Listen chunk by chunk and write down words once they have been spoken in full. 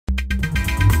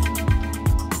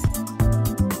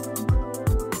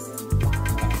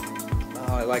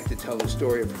like to tell the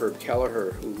story of Herb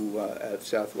Kelleher, who at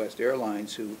Southwest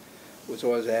Airlines, who was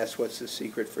always asked, what's the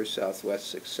secret for Southwest's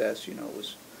success? You know, it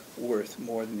was worth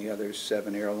more than the other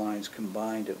 7 airlines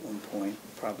combined at one point,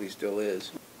 probably still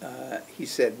is. He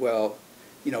said, well,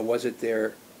 you know, was it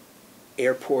their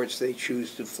airports they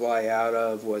choose to fly out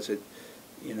of? Was it,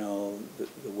 you know,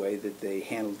 the way that they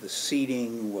handled the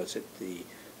seating? Was it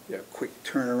their quick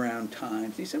turnaround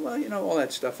times? He said, well, you know, all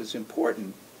that stuff is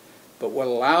important, but what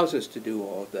allows us to do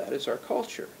all of that is our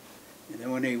culture. And then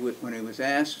when he was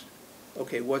asked,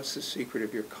 okay, what's the secret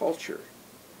of your culture?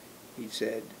 He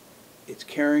said, it's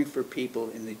caring for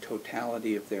people in the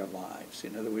totality of their lives.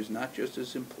 In other words, not just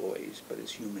as employees, but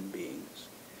as human beings.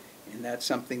 And that's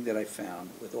something that I found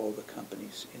with all the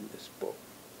companies in this book.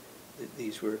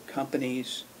 These were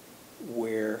companies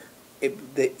where,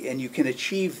 and you can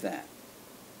achieve that.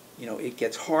 You know, it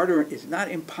gets harder. It's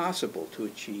not impossible to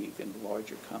achieve in a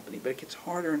larger company, but it gets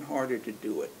harder and harder to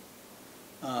do it.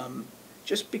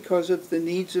 Just because of the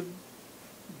needs of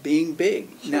being big.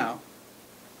 Sure. Now,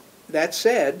 that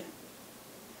said,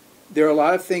 there are a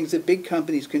lot of things that big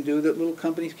companies can do that little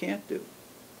companies can't do.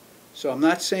 So I'm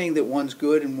not saying that one's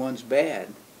good and one's bad.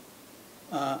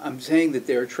 I'm saying that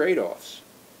there are trade-offs.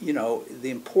 You know, the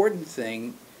important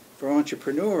thing for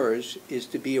entrepreneurs is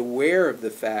to be aware of the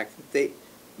fact that they,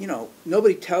 you know,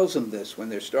 nobody tells them this when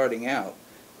they're starting out,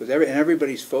 because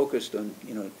everybody's focused on,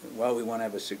 you know, well, we want to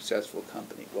have a successful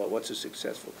company. Well, what's a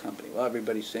successful company? Well,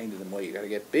 everybody's saying to them, well, you got to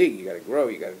get big, you got to grow,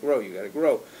 you got to grow, you got to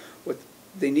grow. What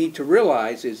they need to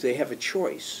realize is they have a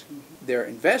choice. Mm-hmm. Their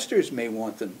investors may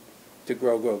want them to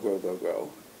grow, grow, grow, grow,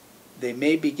 grow. They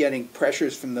may be getting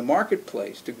pressures from the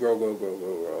marketplace to grow, grow, grow,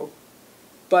 grow, grow.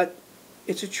 But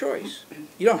it's a choice.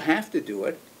 You don't have to do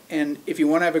it. And if you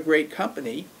want to have a great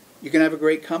company, you can have a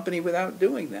great company without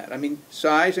doing that. I mean,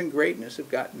 size and greatness have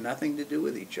got nothing to do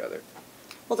with each other.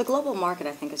 Well, the global market,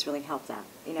 I think, has really helped that.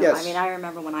 You know, yes. I mean, I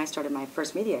remember when I started my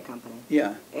first media company.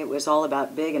 Yeah. It was all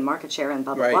about big and market share and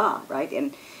blah, blah, right. blah, right?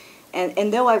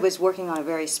 And though I was working on a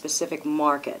very specific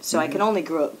market, so I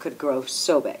could grow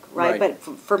so big, right? But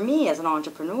for me as an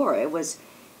entrepreneur, it was,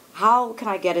 how can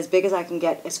I get as big as I can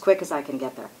get as quick as I can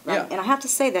get there, right? Yeah. And I have to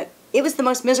say that it was the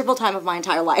most miserable time of my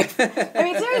entire life. I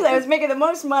mean, seriously, I was making the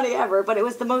most money ever, but it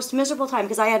was the most miserable time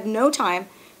because I had no time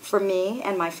for me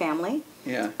and my family.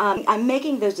 Yeah. I'm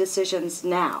making those decisions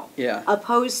now, yeah.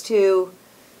 opposed to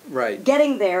right.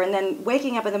 getting there and then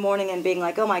waking up in the morning and being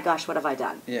like, oh my gosh, what have I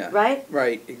done? Yeah. Right?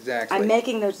 Right, exactly. I'm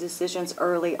making those decisions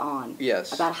early on.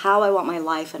 Yes. About how I want my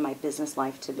life and my business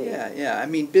life to be. Yeah, yeah. I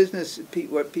mean, business,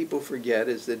 what people forget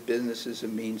is that business is a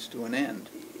means to an end.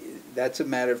 That's a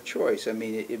matter of choice. I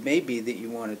mean, it may be that you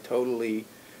want to totally,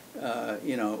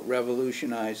 you know,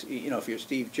 revolutionize, you know, if you're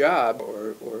Steve Jobs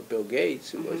or Bill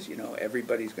Gates, who was, you know,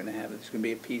 everybody's going to have, there's going to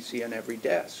be a PC on every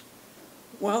desk.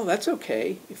 Well, that's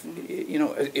okay. If, you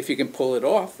know, if you can pull it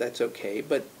off, that's okay.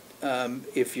 But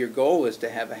if your goal is to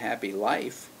have a happy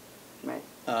life, right.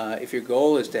 If your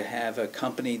goal is to have a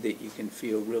company that you can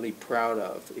feel really proud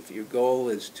of, if your goal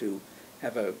is to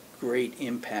have a great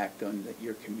impact on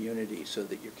your community so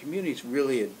that your community is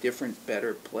really a different,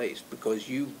 better place because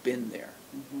you've been there.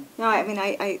 Mm-hmm. No, I mean,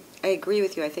 I agree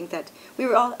with you. I think that we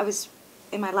were all, I was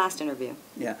in my last interview.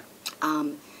 Yeah.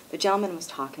 The gentleman was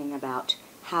talking about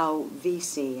how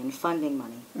VC and funding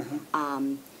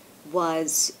money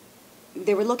was,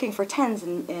 they were looking for tens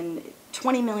and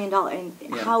 $20 million,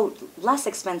 and how less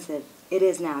expensive it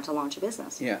is now to launch a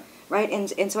business. Yeah. Right?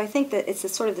 And so I think that it's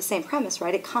sort of the same premise,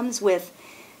 right? It comes with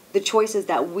the choices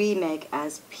that we make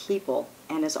as people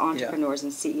and as entrepreneurs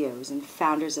and CEOs and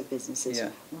founders of businesses,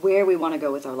 where we want to go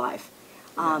with our life.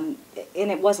 And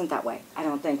it wasn't that way, I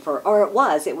don't think, or it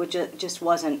was, it would just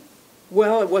wasn't.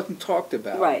 Well, it wasn't talked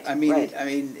about. Right. I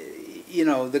mean, you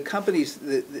know, the companies,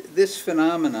 this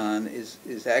phenomenon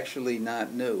is actually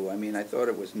not new. I mean, I thought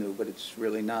it was new, but it's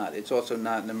really not. It's also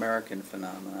not an American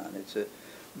phenomenon. It's a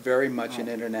very much an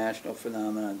international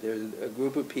phenomenon. There's a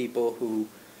group of people who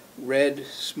read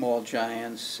Small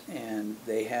Giants, and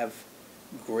they have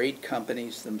great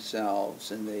companies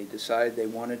themselves, and they decided they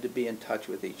wanted to be in touch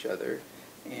with each other.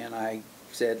 And I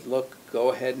said, look,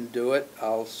 go ahead and do it.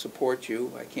 I'll support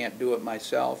you. I can't do it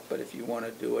myself, but if you want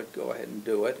to do it, go ahead and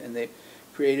do it. And they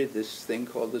created this thing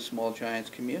called the Small Giants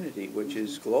community, which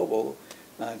is global.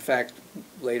 In fact,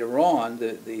 later on,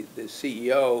 the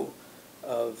CEO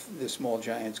of the Small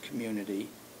Giants community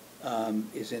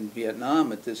is in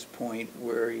Vietnam at this point,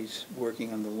 where he's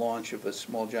working on the launch of a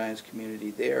Small Giants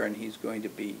community there, and he's going to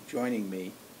be joining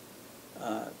me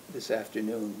this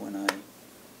afternoon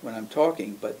when I'm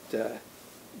talking. But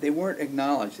they weren't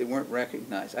acknowledged, they weren't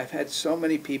recognized. I've had so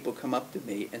many people come up to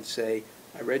me and say,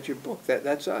 I read your book.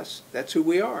 That's us. That's who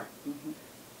we are. Mm-hmm.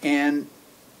 And,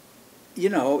 you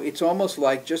know, it's almost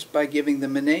like just by giving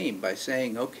them a name, by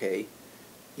saying, okay,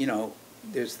 you know,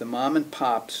 there's the mom and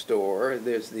pop store,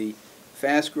 there's the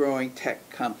fast-growing tech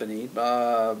company,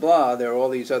 blah, blah. There are all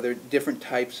these other different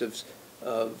types of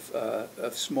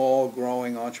small,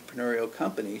 growing entrepreneurial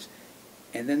companies.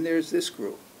 And then there's this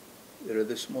group that are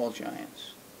the small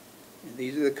giants. And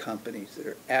these are the companies that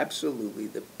are absolutely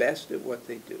the best at what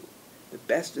they do, the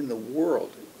best in the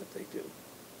world at what they do.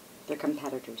 Their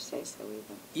competitors say so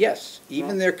even. Yes,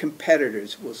 even their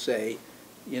competitors will say,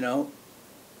 you know,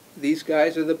 these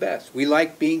guys are the best. We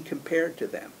like being compared to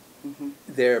them. Mm-hmm.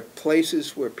 They're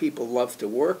places where people love to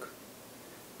work.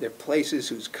 They're places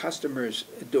whose customers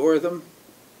adore them.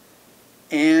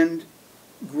 And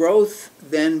growth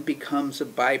then becomes a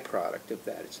byproduct of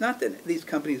that. It's not that these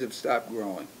companies have stopped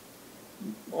growing.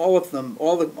 All of them,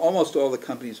 almost all the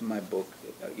companies in my book,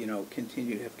 you know,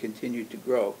 have continued to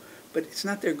grow. But it's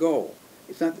not their goal.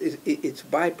 It's not. It's a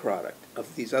byproduct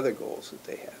of these other goals that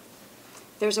they have.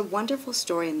 There's a wonderful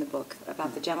story in the book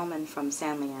about the gentleman from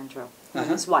San Leandro and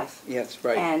his wife. Yes,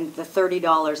 right. And the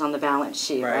 $30 on the balance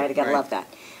sheet, right? I gotta love that.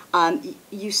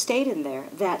 You state in there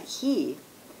that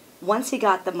once he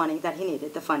got the money that he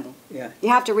needed, the funding. Yeah. You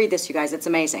have to read this, you guys. It's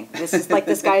amazing. This is like,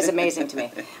 this guy is amazing to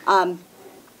me.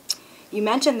 You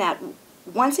mentioned that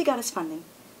once he got his funding,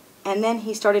 and then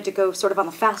he started to go sort of on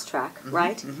the fast track,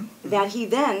 right? Mm-hmm. That he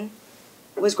then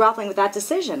was grappling with that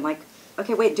decision, like,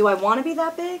 okay, wait, do I want to be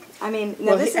that big? I mean,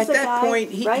 now this is a guy, at that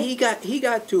point, right? he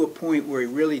got to a point where he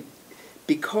really,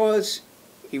 because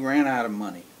he ran out of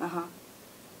money,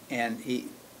 and he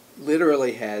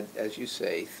literally had, as you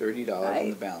say, $30 on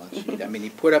the balance sheet. I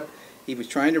mean, he was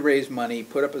trying to raise money,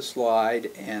 put up a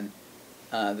slide, and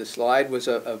the slide was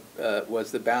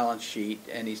was the balance sheet,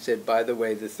 and he said, by the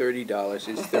way, the $30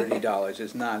 is $30.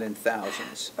 It's not in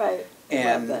thousands. Right.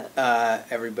 And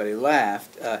everybody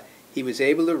laughed. He was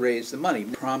able to raise the money.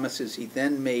 Promises he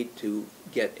then made to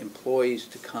get employees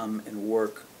to come and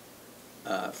work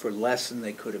for less than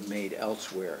they could have made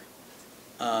elsewhere.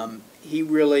 He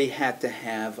really had to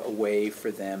have a way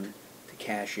for them to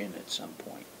cash in at some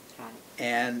point. Got it.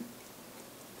 And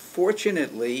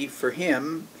fortunately for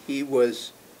him, he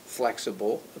was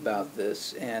flexible about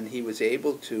this, and he was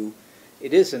able to.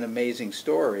 It is an amazing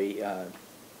story.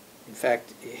 In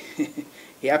fact,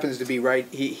 he happens to be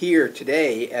here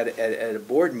today at a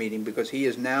board meeting because he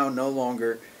is now no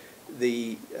longer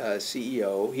the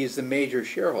CEO. He's the major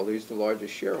shareholder. He's the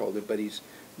largest shareholder, but he's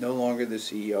no longer the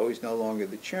CEO. He's no longer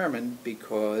the chairman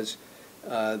because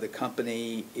the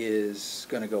company is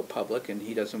going to go public, and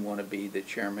he doesn't want to be the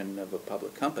chairman of a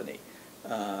public company.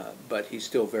 But he's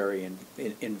still very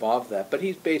involved in that. But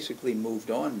he's basically moved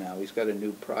on now. He's got a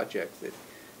new project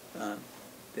that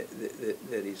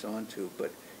he's on to.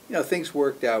 But, you know, things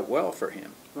worked out well for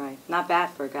him. Right. Not bad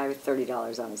for a guy with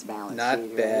 $30 on his balance sheet.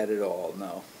 Not bad at all,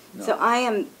 no. So I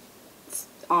am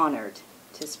honored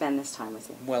to spend this time with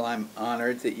you. Well, I'm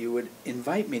honored that you would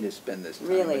invite me to spend this time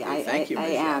really, with you. Thank you, I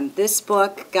Michelle. am. This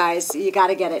book, guys, you got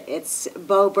to get it. It's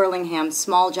Bo Burlingham,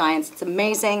 Small Giants. It's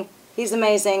amazing. He's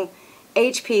amazing.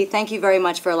 HP, thank you very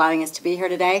much for allowing us to be here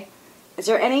today. Is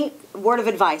there any word of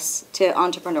advice to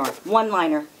entrepreneur?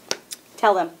 One-liner.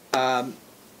 Tell them.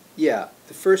 Yeah,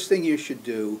 the first thing you should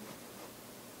do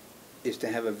is to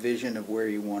have a vision of where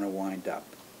you want to wind up.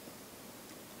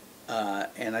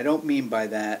 And I don't mean by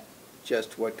that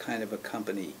just what kind of a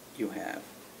company you have.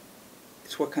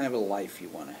 It's what kind of a life you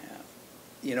want to have.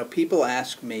 You know, people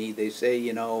ask me, they say,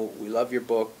 you know, we love your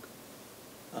book.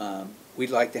 We'd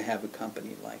like to have a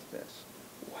company like this.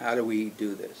 How do we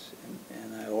do this?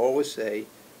 And I always say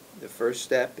the first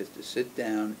step is to sit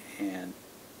down and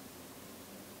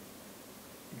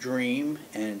dream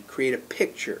and create a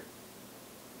picture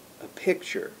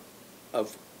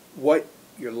of what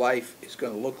your life is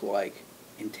going to look like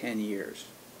in 10 years,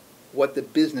 what the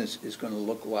business is going to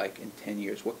look like in 10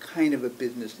 years, what kind of a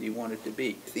business do you want it to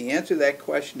be. If the answer to that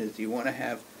question is, do you want to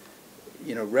have,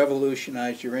 you know,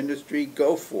 revolutionize your industry,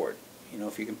 go for it. You know,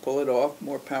 if you can pull it off,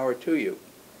 more power to you.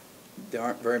 There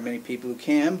aren't very many people who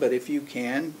can, but if you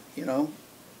can, you know,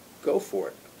 go for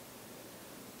it.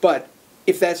 But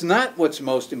if that's not what's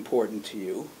most important to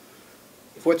you,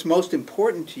 if what's most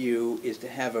important to you is to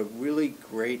have a really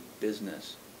great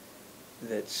business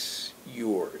that's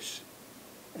yours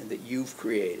and that you've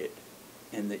created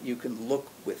and that you can look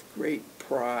with great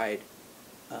pride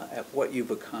at what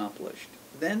you've accomplished,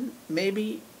 then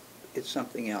maybe it's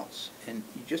something else. And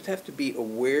you just have to be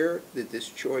aware that this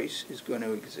choice is going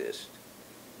to exist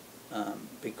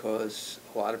because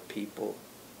a lot of people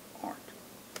aren't.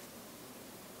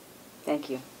 Thank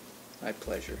you. My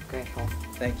pleasure. Grateful.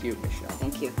 Thank you, Michelle.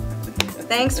 Thank you.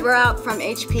 Thanks. We're out from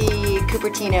HP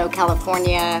Cupertino,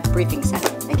 California Briefing Center.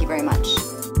 Thank you very much.